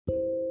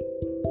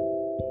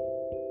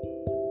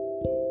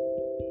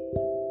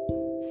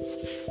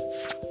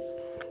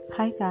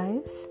Hi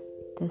guys,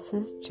 this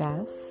is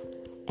Jess,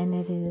 and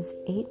it is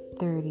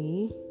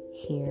 8:30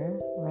 here,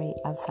 right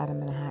outside of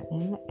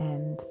Manhattan,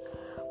 and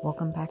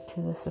welcome back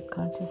to the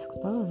Subconscious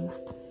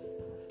Exposed.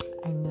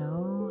 I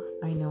know,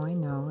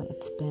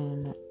 it's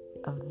been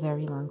a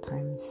very long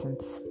time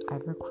since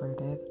I've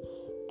recorded,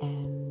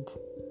 and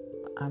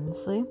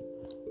honestly,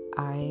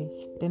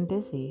 I've been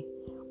busy,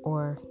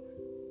 or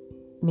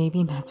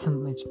maybe not so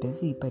much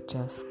busy, but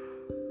just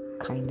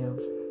kind of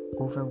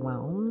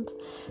overwhelmed.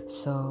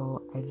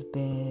 So I've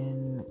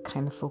been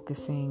kind of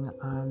focusing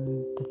on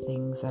the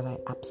things that I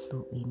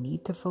absolutely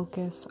need to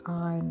focus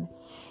on,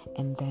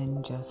 and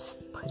then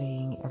just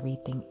putting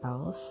everything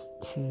else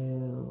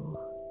to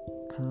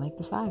kind of like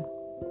the side.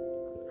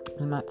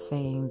 I'm not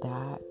saying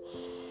that,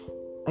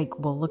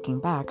 looking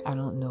back, I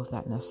don't know if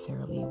that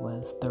necessarily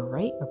was the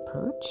right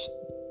approach,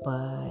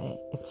 but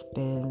it's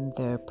been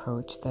the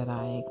approach that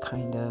I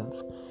kind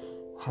of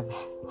have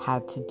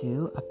had to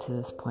do up to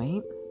this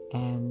point.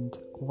 And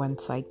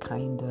once I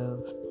kind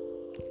of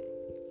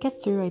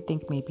get through, I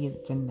think maybe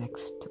the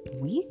next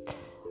week,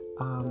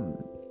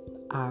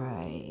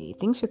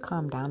 things should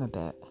calm down a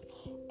bit,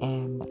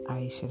 and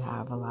I should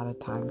have a lot of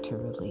time to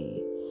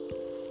really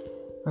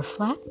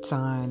reflect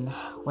on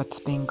what's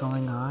been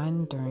going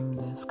on during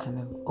this kind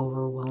of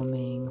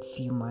overwhelming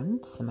few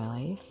months in my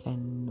life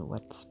and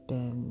what's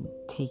been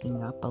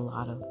taking up a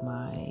lot of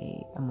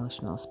my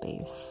emotional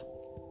space.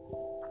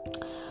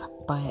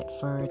 But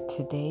for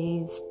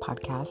today's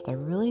podcast, I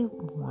really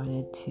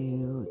wanted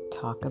to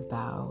talk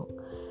about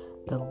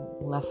the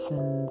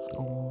lessons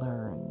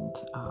learned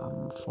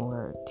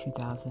for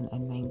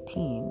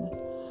 2019.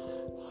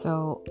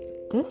 So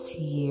this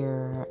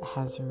year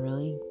has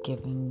really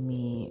given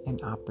me an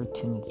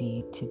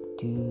opportunity to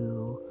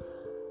do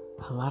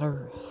a lot of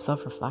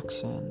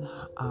self-reflection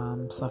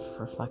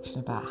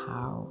about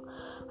how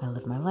I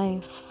live my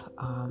life,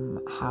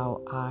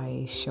 how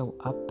I show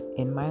up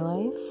in my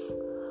life.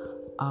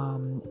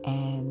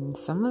 And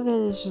some of it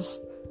is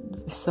just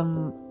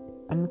some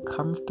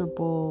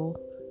uncomfortable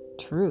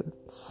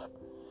truths.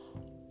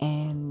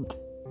 And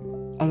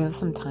I know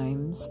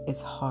sometimes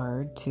it's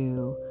hard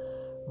to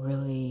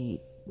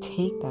really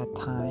take that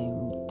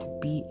time to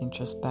be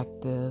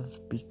introspective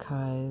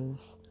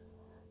because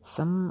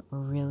some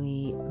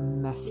really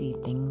messy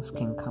things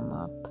can come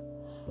up.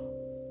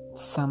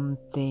 Some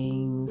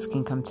things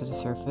can come to the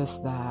surface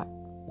that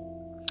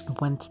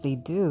once they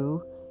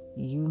do,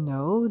 you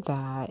know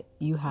that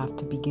you have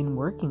to begin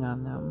working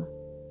on them,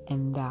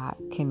 and that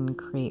can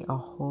create a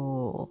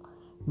whole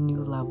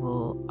new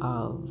level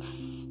of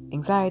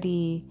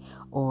anxiety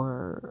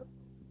or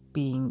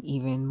being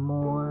even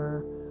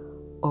more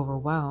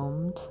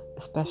overwhelmed,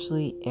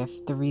 especially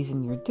if the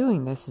reason you're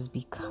doing this is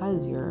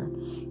because you're,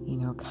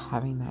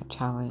 having that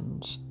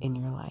challenge in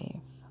your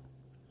life.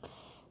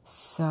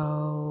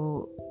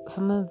 So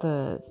some of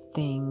the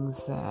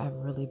things that have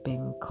really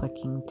been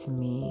clicking to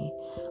me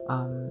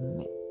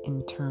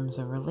in terms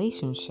of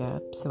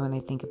relationships. So when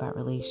I think about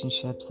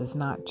relationships, it's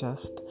not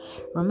just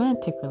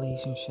romantic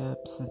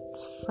relationships,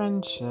 it's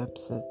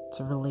friendships, it's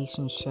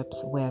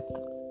relationships with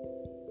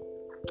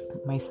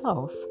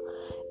myself.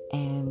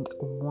 And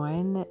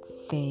one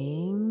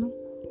thing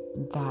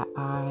that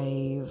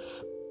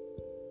I've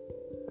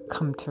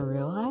come to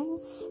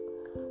realize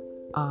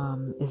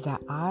is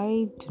that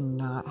I do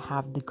not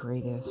have the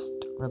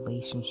greatest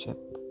relationship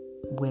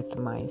with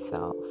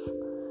myself.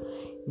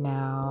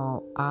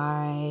 Now,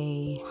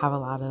 I have a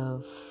lot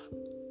of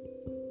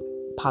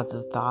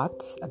positive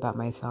thoughts about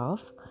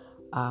myself.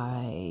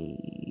 I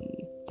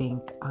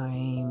think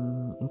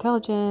I'm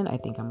intelligent. I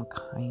think I'm a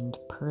kind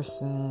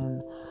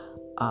person.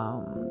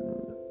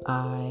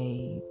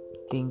 I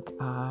think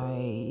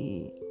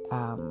I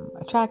am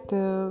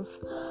attractive.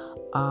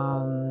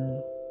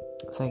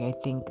 I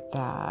think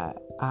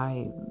that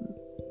I'm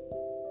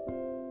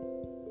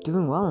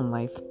doing well in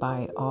life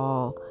by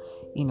all,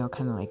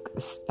 kind of like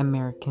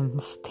American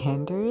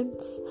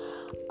standards.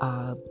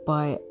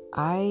 But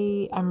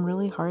I'm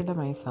really hard on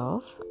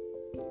myself.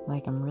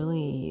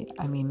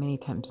 Many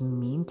times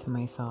mean to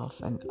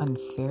myself, and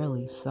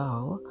unfairly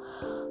so.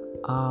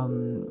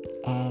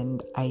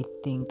 And I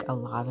think a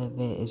lot of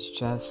it is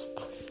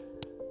just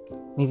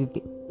maybe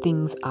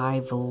things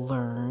I've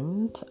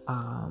learned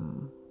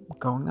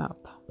growing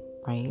up,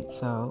 right?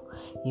 So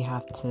you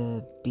have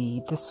to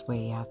be this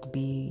way, you have to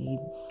be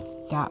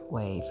that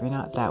way. If you're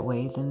not that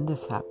way, then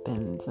this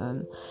happens.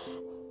 And,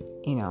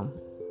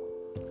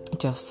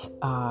 just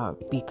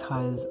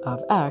because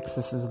of X,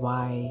 this is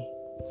why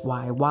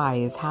Y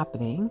is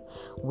happening,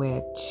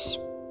 which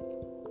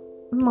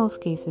in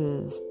most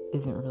cases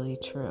isn't really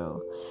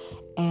true.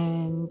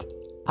 And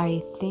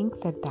I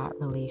think that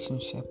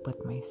relationship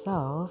with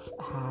myself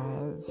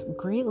has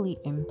greatly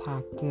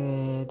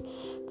impacted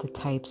the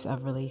types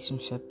of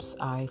relationships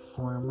I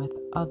form with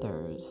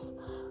others.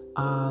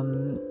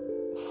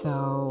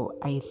 So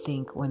I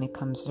think when it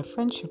comes to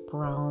friendship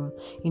realm,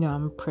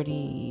 I'm a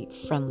pretty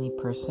friendly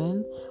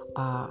person.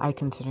 I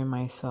consider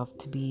myself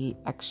to be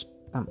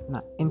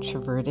not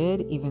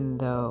introverted, even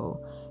though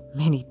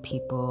many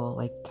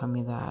people tell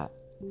me that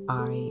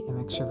I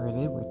am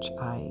extroverted, which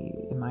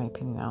in my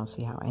opinion, I don't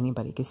see how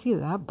anybody can see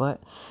that,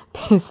 but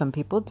some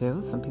people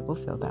do. Some people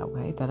feel that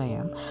way, that I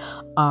am.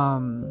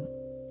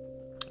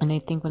 And I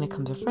think when it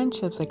comes to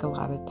friendships, like a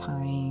lot of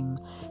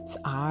times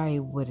I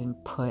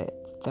wouldn't put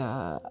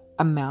the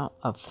amount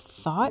of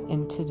thought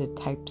into the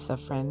types of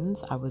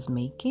friends I was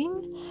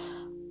making,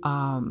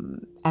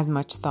 as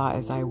much thought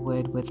as I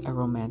would with a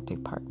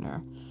romantic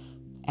partner.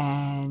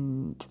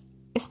 And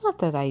it's not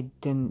that I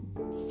didn't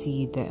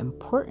see the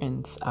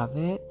importance of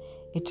it.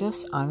 It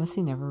just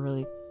honestly never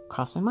really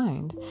crossed my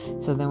mind.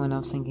 So then when I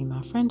was thinking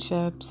about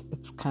friendships,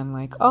 it's kind of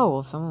like, oh, well,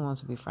 if someone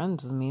wants to be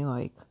friends with me,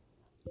 like,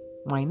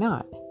 why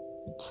not?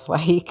 It's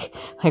like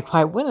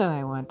why wouldn't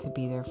I want to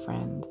be their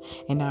friend?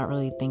 And not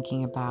really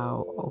thinking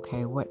about,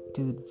 okay, what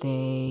do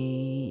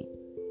they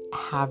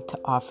have to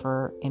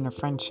offer in a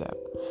friendship?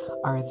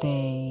 Are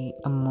they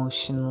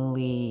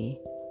emotionally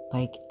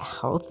like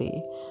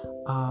healthy?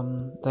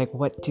 Like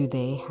what do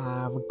they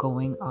have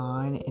going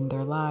on in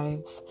their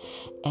lives?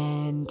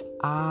 And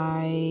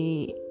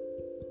I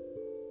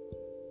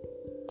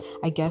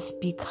guess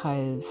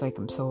because like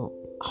I'm so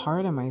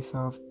hard on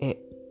myself, it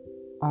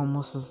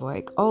almost is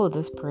like, oh,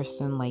 this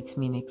person likes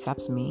me and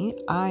accepts me,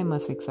 I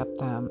must accept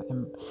them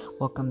and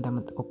welcome them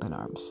with open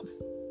arms.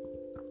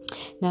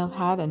 Now, I've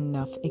had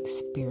enough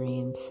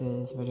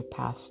experiences over the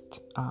past,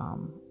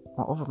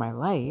 over my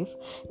life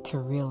to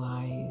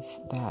realize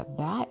that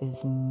that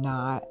is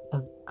not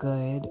a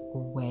good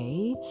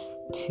way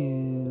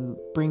to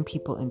bring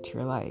people into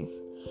your life.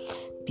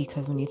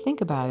 Because when you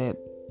think about it,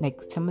 like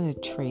some of the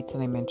traits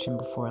that I mentioned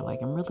before, like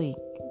I'm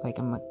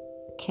a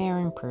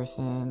caring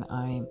person.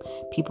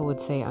 People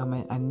would say I'm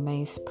a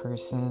nice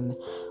person.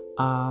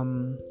 But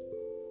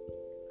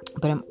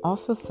I'm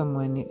also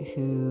someone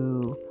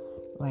who,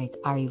 like,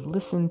 I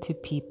listen to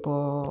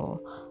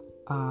people,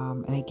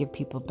 and I give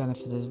people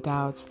benefit of the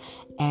doubts.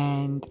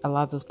 And a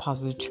lot of those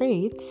positive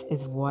traits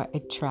is what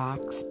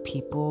attracts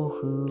people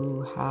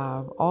who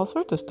have all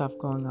sorts of stuff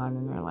going on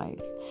in their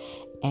life.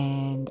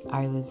 And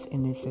I was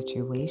in this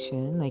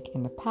situation, like,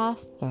 in the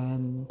past,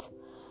 and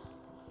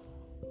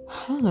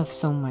I don't know if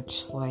so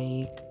much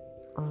like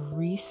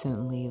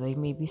recently, like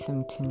maybe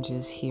some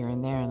tinges here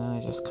and there, and then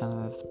I just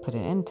kind of put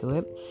an end to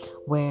it,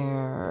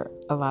 where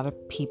a lot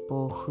of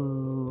people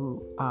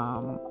who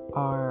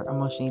are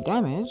emotionally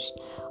damaged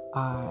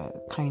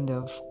kind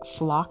of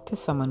flock to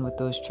someone with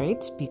those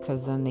traits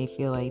because then they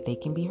feel like they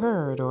can be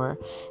heard, or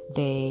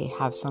they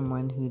have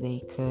someone who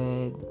they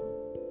could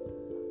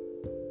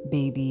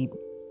maybe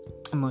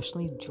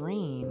emotionally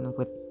drain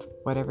with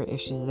whatever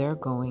issues they're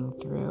going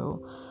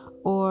through.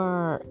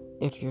 Or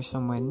if you're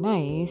someone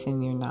nice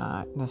and you're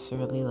not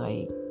necessarily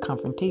like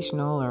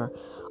confrontational or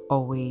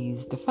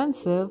always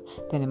defensive,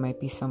 then it might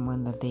be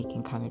someone that they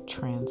can kind of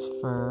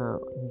transfer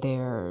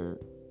their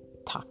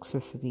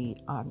toxicity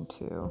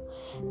onto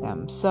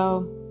them.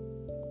 So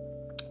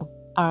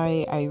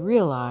I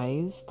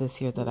realized this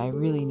year that I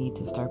really need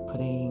to start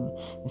putting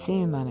the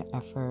same amount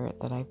of effort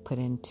that I put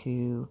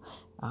into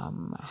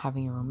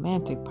having a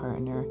romantic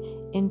partner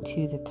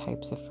into the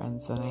types of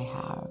friends that I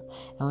have.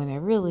 And when I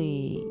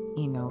really,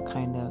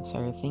 kind of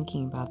started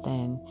thinking about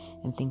then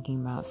and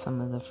thinking about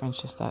some of the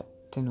friendships that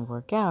didn't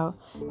work out,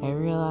 I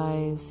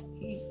realized,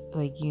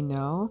 like,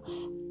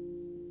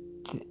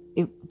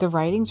 the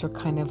writings were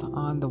kind of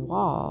on the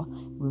wall.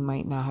 We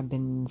might not have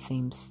been in the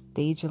same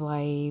stage of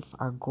life.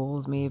 Our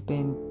goals may have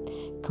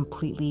been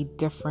completely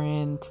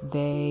different.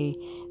 They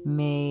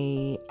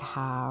may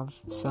have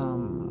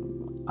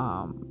some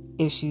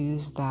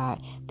issues that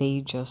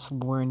they just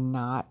were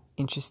not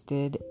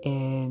interested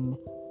in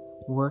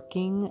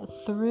working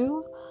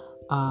through.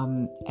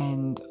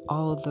 And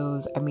all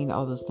those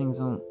things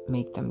don't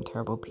make them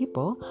terrible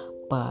people,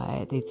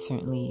 but it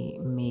certainly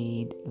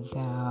made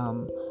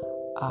them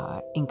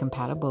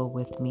incompatible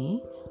with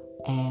me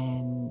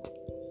and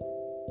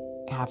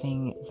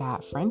having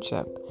that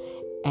friendship.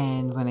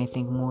 And when I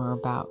think more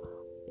about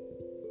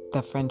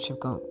the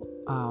friendship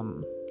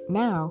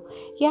now,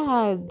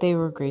 yeah, they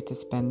were great to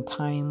spend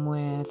time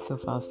with. So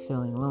if I was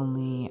feeling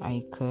lonely,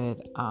 I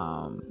could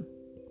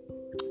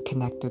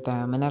connect with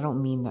them. And I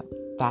don't mean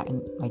that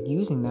in like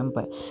using them,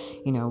 but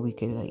we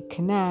could like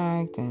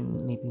connect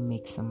and maybe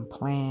make some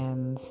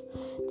plans,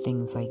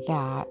 things like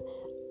that.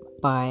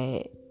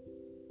 But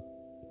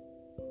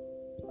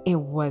it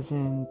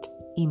wasn't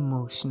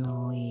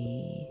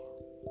emotionally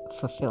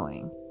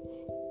fulfilling.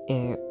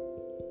 It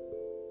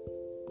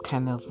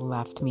kind of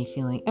left me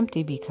feeling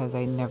empty because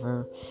and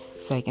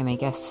I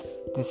guess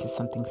this is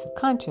something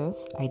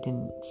subconscious. I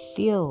didn't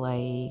feel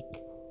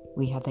like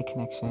we had that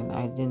connection.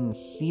 I didn't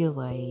feel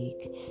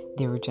like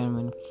there were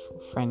genuine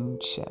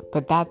friendship.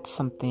 But that's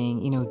something,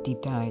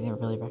 deep down I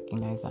didn't really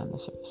recognize that on the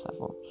surface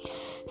level.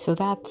 So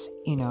that's,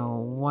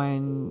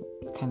 one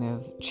kind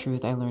of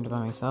truth I learned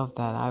about myself,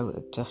 that I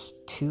was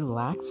just too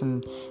lax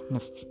in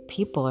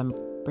people I'm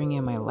bringing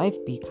in my life,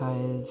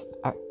 because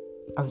I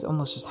was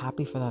almost just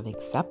happy for that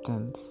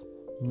acceptance.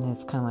 And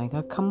it's kind of like,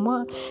 oh, come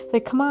on. It's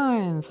like, come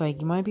on. It's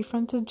like, you want to be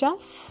friends with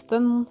Jess?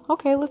 Then,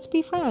 okay, let's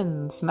be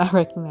friends. Not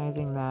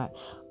recognizing that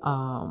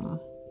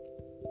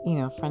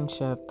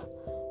friendship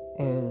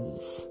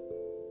is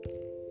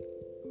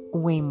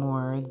way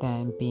more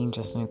than being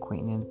just an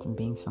acquaintance and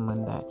being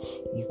someone that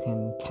you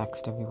can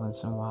text every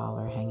once in a while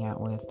or hang out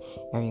with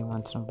every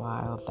once in a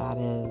while.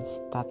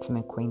 That's an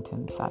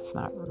acquaintance. That's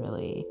not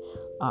really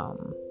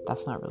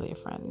a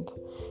friend.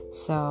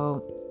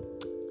 So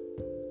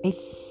I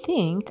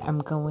think I'm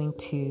going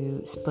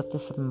to split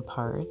this up in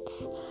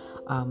parts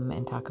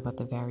and talk about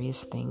the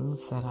various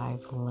things that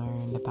I've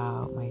learned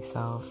about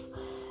myself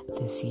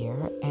this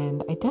year,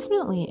 and I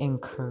definitely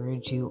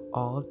encourage you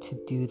all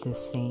to do the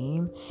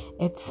same.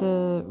 It's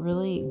a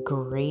really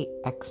great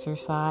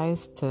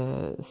exercise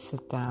to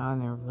sit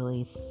down and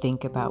really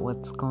think about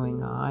what's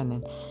going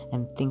on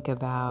and think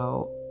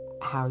about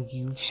how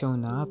you've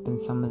shown up and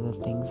some of the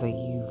things that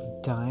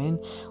you've done,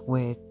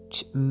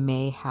 which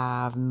may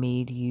have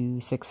made you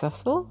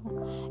successful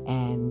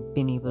and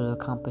been able to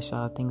accomplish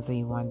all the things that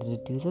you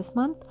wanted to do this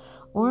month,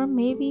 or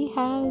maybe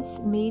has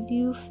made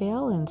you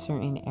fail in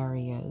certain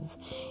areas.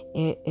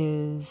 It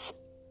is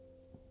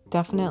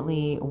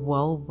definitely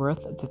well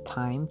worth the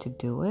time to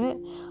do it.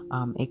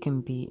 It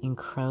can be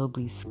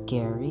incredibly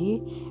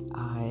scary,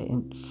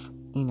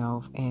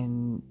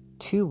 in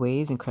two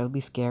ways. Incredibly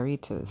scary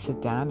to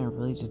sit down and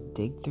really just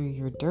dig through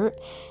your dirt,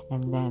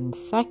 and then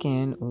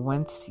second,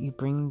 once you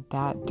bring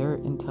that dirt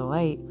into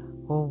light,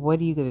 well, what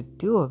are you going to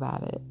do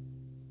about it?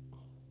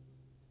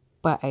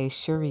 But I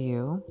assure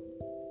you,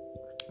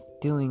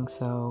 doing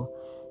so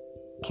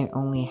can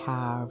only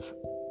have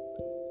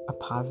a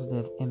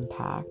positive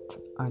impact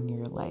on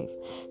your life.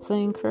 So I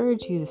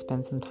encourage you to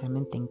spend some time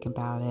and think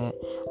about it.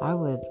 I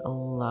would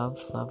love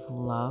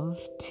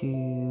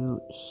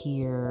to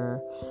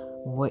hear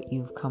what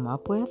you've come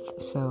up with.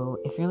 So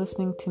if you're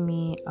listening to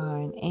me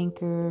on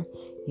Anchor,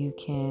 you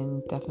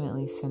can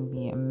definitely send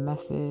me a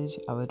message.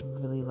 I would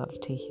really love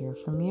to hear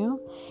from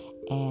you.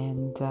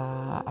 And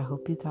I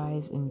hope you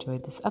guys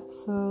enjoyed this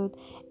episode,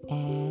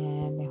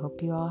 and I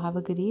hope you all have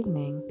a good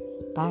evening.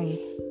 Bye.